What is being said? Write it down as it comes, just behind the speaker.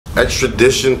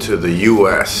Extradition to the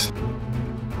U.S.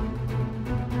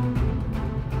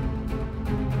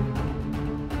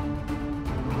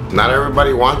 Not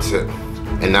everybody wants it,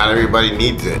 and not everybody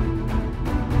needs it.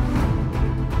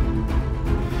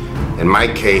 In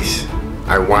my case,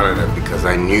 I wanted it because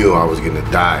I knew I was gonna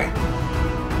die.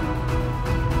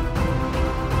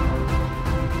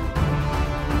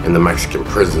 In the Mexican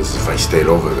prisons if I stayed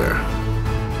over there.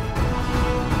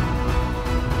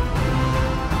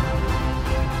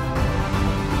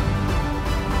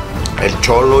 El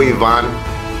Cholo Iván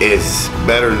is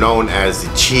better known as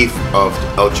the chief of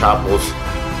El Chapo's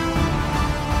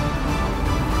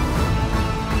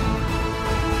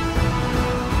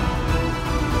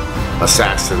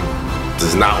assassin.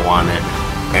 Does not want it,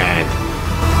 and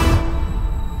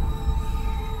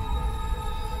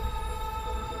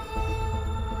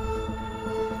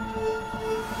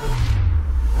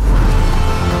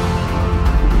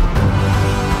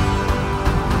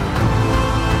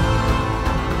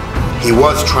he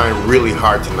was trying really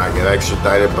hard to not get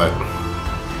extradited, but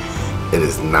it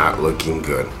is not looking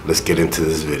good. Let's get into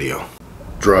this video.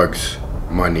 Drugs,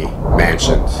 money,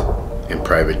 mansions, and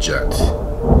private jets.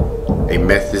 A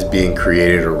myth is being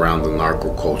created around the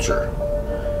narco culture.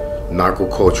 Narco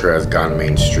culture has gone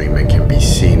mainstream and can be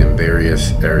seen in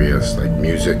various areas like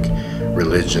music,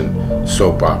 religion,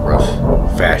 soap operas,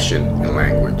 fashion, and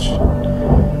language.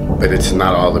 But it's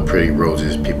not all the pretty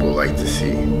roses people like to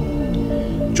see.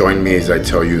 Join me as I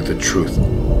tell you the truth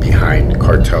behind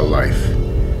cartel life.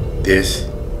 This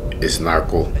is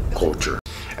narco culture.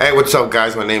 Hey, what's up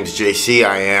guys? My name is JC.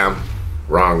 I am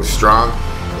Wrong Strong.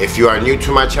 If you are new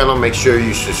to my channel, make sure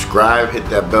you subscribe, hit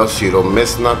that bell so you don't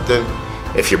miss nothing.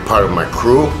 If you're part of my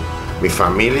crew, mi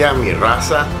familia, mi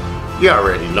raza, you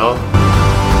already know.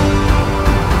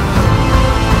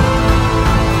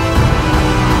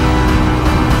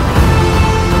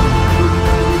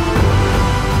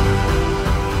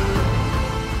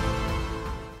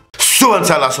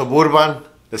 Súbanse a la suburban.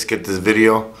 Let's get this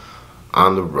video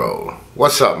on the road.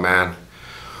 What's up, man?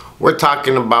 We're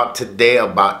talking about today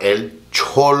about El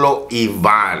Cholo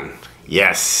Iván.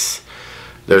 Yes,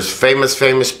 there's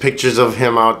famous pictures of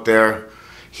him out there.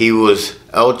 He was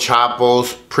El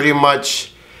Chapo's pretty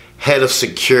much head of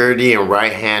security and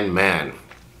right-hand man.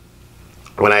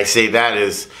 When I say that,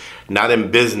 is not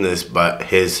in business, but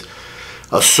his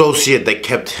associate that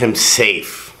kept him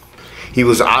safe. He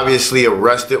was obviously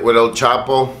arrested with El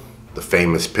Chapo, the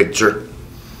famous picture.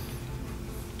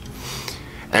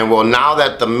 And well, now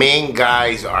that the main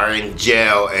guys are in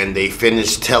jail and they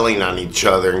finished telling on each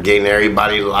other and getting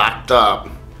everybody locked up,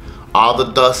 all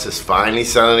the dust is finally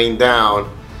settling down,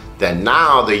 that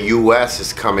now the US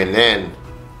is coming in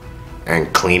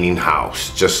and cleaning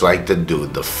house, just like the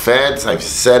dude. The feds, I've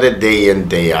said it day in,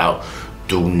 day out,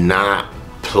 do not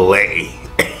play.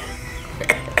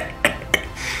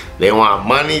 They want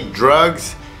money,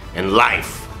 drugs, and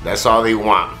life. That's all they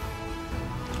want.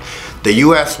 The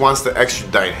US wants to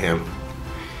extradite him.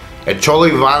 And Cholo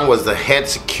Iván was the head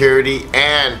security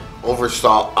and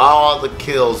oversaw all the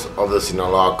kills of the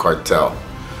Sinaloa Cartel.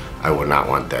 I would not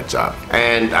want that job.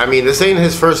 And I mean, this ain't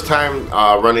his first time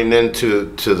running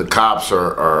into the cops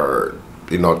or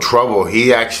you know, trouble.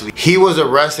 He was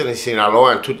arrested in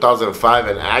Sinaloa in 2005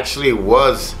 and actually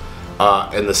was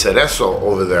in the Cerezo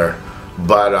over there.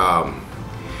 But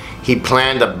he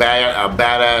planned a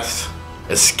badass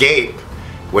escape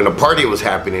when a party was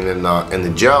happening in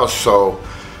the jail. So,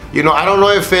 you know, I don't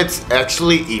know if it's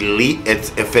actually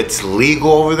if it's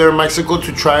legal over there in Mexico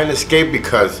to try and escape,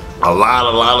 because a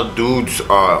lot of dudes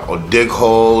dig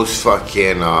holes,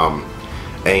 fucking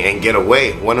and get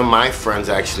away. One of my friends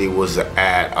actually was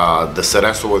at the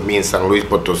Cerezo with me in San Luis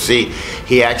Potosí.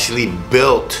 He actually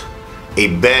built a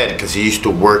bed because he used to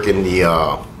work in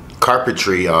the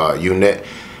carpentry unit.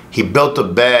 He built a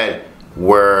bed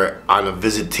where on a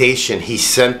visitation he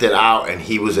sent it out and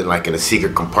he was in a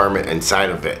secret compartment inside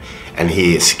of it, and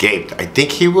he escaped. I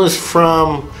think he was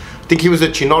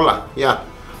a Chinola, yeah.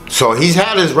 So he's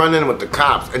had his run-in with the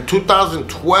cops. In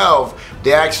 2012,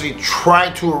 they actually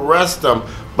tried to arrest him,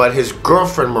 but his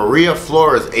girlfriend, Maria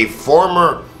Flores, a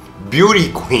former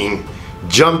beauty queen,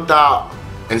 jumped out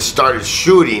and started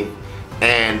shooting,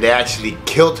 and they actually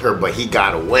killed her, but he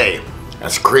got away.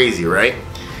 That's crazy, right?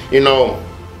 You know,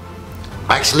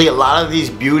 actually a lot of these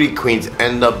beauty queens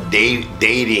end up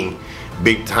dating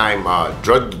big time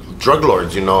drug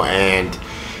lords, you know, and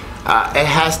it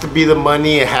has to be the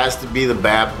money, it has to be the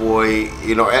bad boy,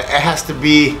 you know, it has to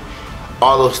be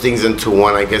all those things into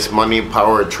one. I guess money and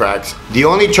power attracts. The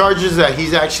only charges that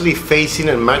he's actually facing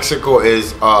in Mexico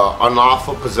is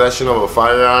unlawful possession of a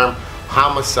firearm,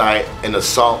 homicide and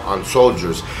assault on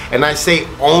soldiers. And I say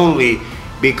only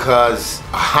because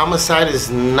homicide is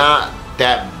not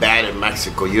that bad in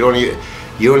Mexico. You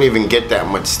don't even get that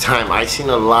much time. I've seen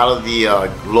a lot of the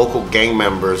local gang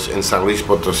members in San Luis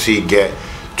Potosí get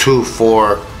 2,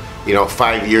 4,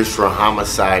 5 years for a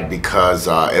homicide because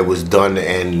it was done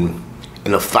in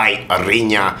a fight, a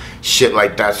riña, shit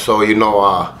like that. So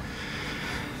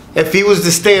if he was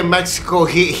to stay in Mexico,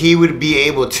 he would be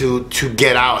able to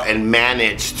get out and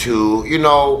manage to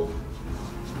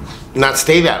not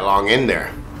stay that long in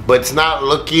there. But it's not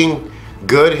looking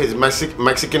good. His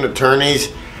Mexican attorneys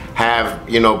have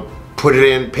put it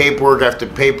in paperwork after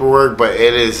paperwork, but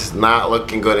it is not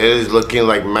looking good. It is looking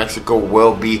like Mexico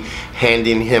will be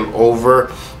handing him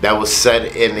over. That was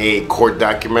said in a court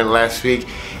document last week,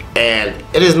 and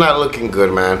it is not looking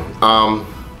good, man.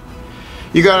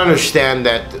 You gotta understand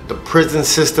that the prison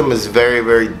system is very,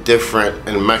 very different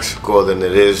in Mexico than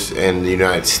it is in the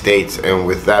United States. And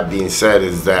with that being said,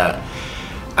 is that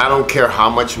I don't care how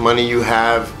much money you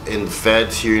have in the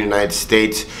feds here in the United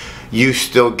States, you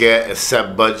still get a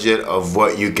set budget of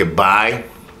what you could buy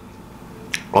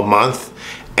a month.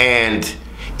 And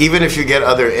even if you get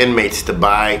other inmates to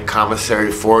buy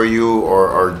commissary for you,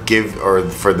 or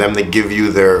for them to give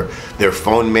you their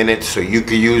phone minutes so you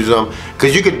could use them,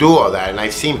 because you could do all that. And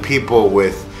I've seen people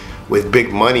with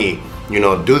big money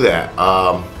do that.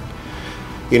 I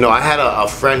had a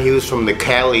friend. He was from the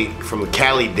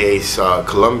Cali days,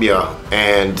 Colombia,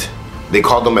 and they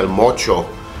called him El Mocho,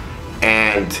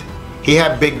 and he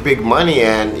had big money.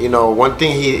 And one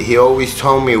thing he always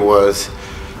told me was,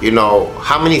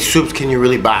 how many soups can you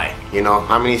really buy?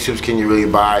 How many soups can you really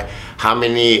buy? How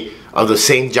many of the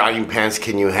same jogging pants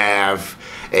can you have?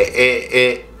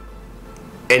 In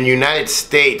the United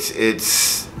States,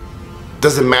 it's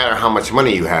doesn't matter how much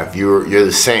money you have. You're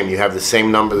the same. You have the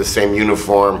same number, the same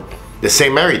uniform, the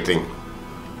same everything.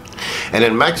 And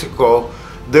in Mexico,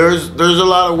 there's a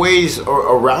lot of ways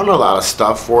around a lot of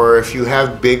stuff where if you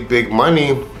have big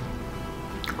money,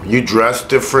 you dress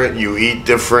different, you eat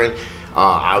different.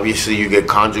 Obviously, you get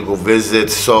conjugal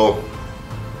visits, so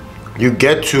you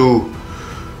get to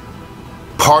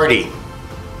party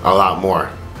a lot more.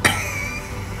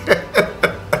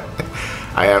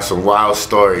 I have some wild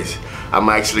stories. I'm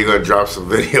actually going to drop some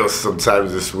videos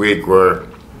sometimes this week where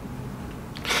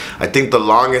I think the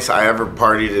longest I ever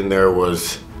partied in there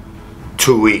was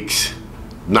 2 weeks,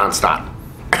 non-stop.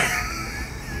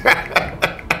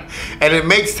 And it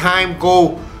makes time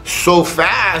go so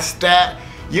fast that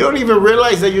you don't even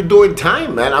realize that you're doing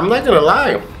time, man. I'm not gonna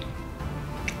lie.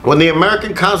 When the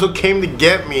American Consul came to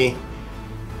get me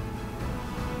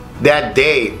that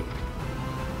day,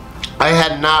 I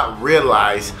had not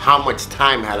realized how much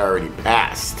time had already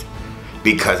passed,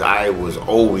 because I was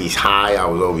always high, I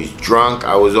was always drunk,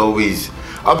 I was always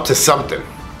up to something.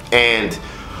 And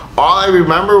all I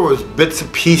remember was bits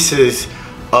and pieces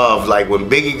of, like, when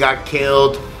Biggie got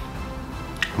killed,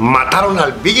 mataron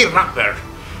al Biggie rapper.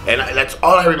 And that's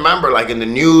all I remember, like in the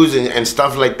news and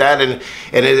stuff like that. And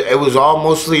it was all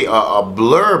mostly a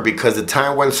blur because the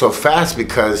time went so fast,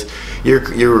 because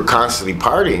you were constantly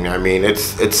partying. I mean,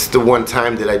 it's the one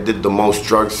time that I did the most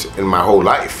drugs in my whole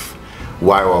life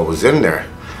while I was in there.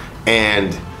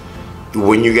 And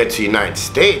when you get to the United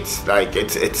States, like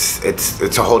it's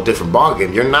a whole different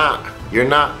ballgame. You're not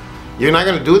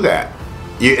gonna do that.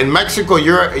 In Mexico,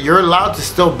 you're allowed to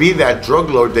still be that drug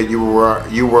lord that you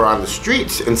were on the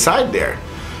streets inside there,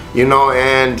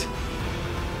 and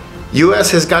U.S.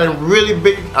 has gotten really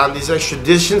big on these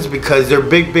extraditions because they're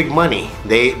big money.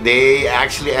 They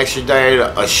actually extradited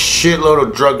a shitload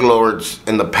of drug lords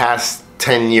in the past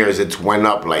 10 years. It's went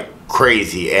up like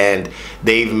crazy, and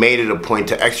they've made it a point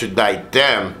to extradite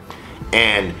them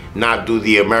and not do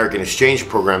the American exchange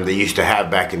program they used to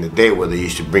have back in the day, where they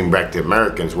used to bring back the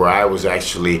Americans, where I was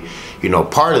actually,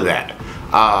 part of that.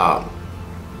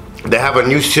 They have a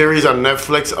new series on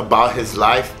Netflix about his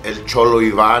life, El Cholo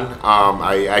Iván.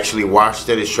 I actually watched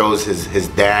it. It shows his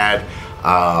dad.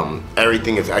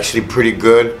 Everything is actually pretty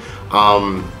good.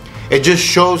 It just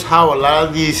shows how a lot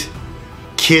of these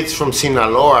kids from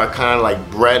Sinaloa are kind of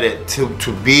like bred it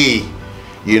to be,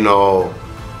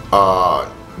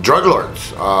 drug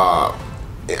lords.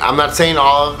 I'm not saying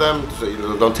all of them,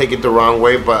 so don't take it the wrong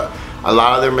way, but a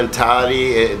lot of their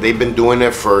mentality, they've been doing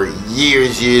it for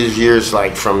years,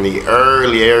 like from the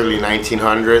early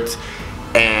 1900s,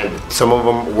 and some of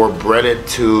them were bred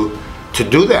to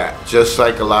do that, just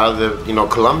like a lot of the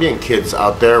Colombian kids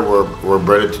out there were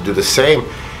bred to do the same.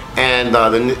 And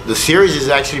the series is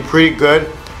actually pretty good.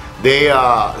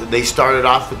 They started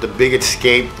off with the big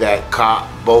escape that caught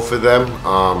both of them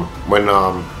when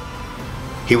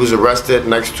He was arrested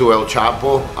next to El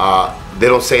Chapo. They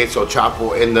don't say it's El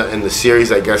Chapo in the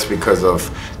series, I guess, because of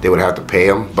they would have to pay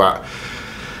him. But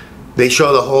they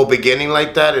show the whole beginning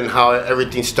like that and how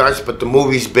everything starts. But the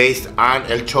movie's based on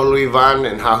El Cholo Iván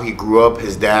and how he grew up,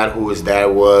 his dad, who his dad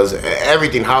was,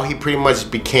 everything. How he pretty much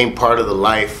became part of the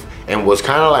life and was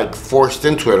kind of like forced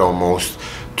into it almost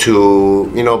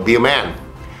to, you know, be a man.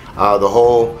 The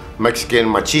whole Mexican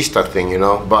machista thing, you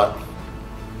know. But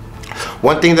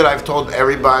one thing that I've told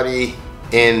everybody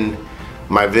in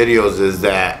my videos is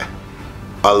that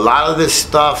a lot of this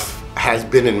stuff has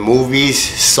been in movies,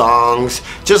 songs,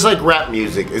 just like rap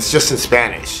music. It's just in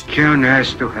Spanish. ¿Qué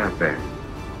honesto jefe?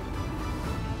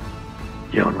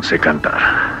 Yo no sé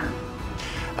cantar.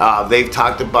 They've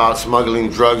talked about smuggling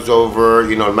drugs over,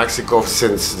 you know, in Mexico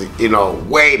since, you know,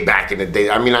 way back in the day.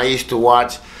 I mean, I used to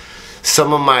watch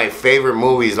some of my favorite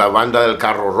movies, La Banda del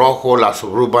Carro Rojo, La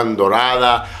Suburban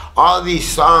Dorada, all these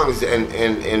songs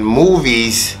and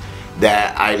movies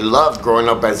that I loved growing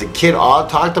up as a kid all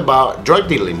talked about drug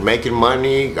dealing, making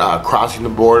money, crossing the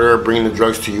border, bringing the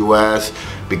drugs to US,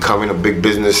 becoming a big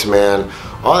businessman,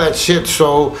 all that shit.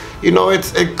 So, you know, it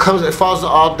falls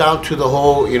all down to the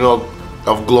whole, you know,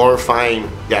 of glorifying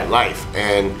that life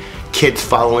and kids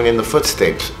following in the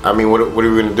footsteps. I mean, what are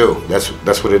we gonna do? That's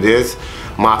what it is.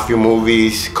 Mafia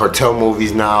movies, cartel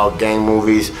movies now, gang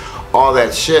movies, all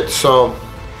that shit. So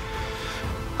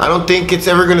I don't think it's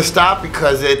ever gonna stop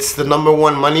because it's the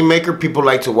 #1 money maker. People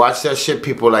like to watch that shit.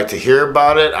 People like to hear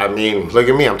about it. I mean, look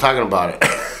at me, I'm talking about it.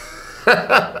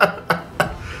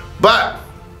 But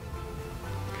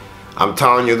I'm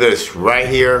telling you this right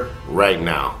here, right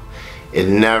now. It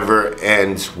never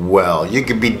ends well. You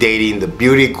could be dating the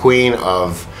beauty queen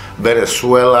of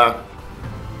Venezuela.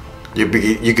 You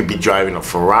could be driving a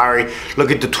Ferrari.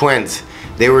 Look at the twins.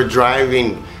 They were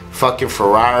driving fucking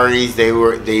Ferraris. They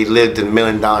lived in $1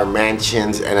 million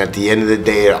mansions, and at the end of the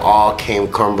day it all came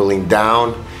crumbling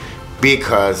down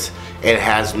because it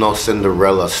has no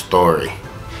Cinderella story.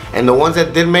 And the ones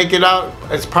that did make it out,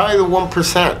 it's probably the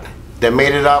 1% that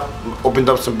made it up, opened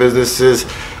up some businesses.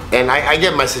 And I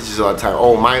get messages all the time,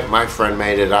 oh, my friend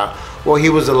made it out. Well, he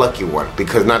was a lucky one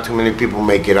because not too many people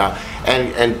make it out.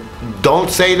 And don't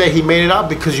say that he made it out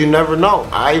because you never know.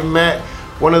 I met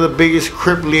one of the biggest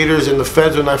Crip leaders in the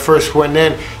feds when I first went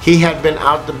in. He had been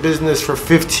out the business for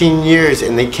 15 years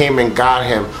and they came and got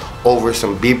him over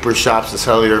some beeper shops and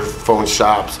cellular phone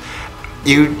shops.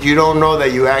 You don't know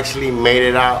that you actually made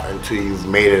it out until you've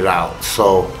made it out.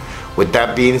 So with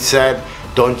that being said,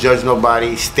 don't judge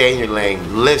nobody, stay in your lane,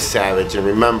 live savage, and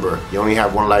remember, you only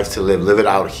have one life to live. Live it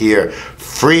out here,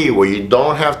 free, where you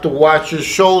don't have to watch your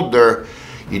shoulder,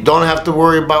 you don't have to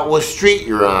worry about what street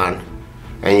you're on,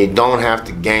 and you don't have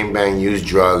to gangbang, use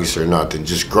drugs or nothing.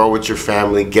 Just grow with your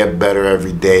family, get better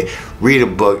every day, read a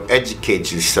book,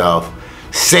 educate yourself,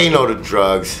 say no to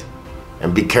drugs,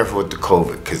 and be careful with the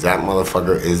COVID, because that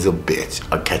motherfucker is a bitch.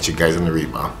 I'll catch you guys on the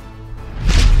rebound.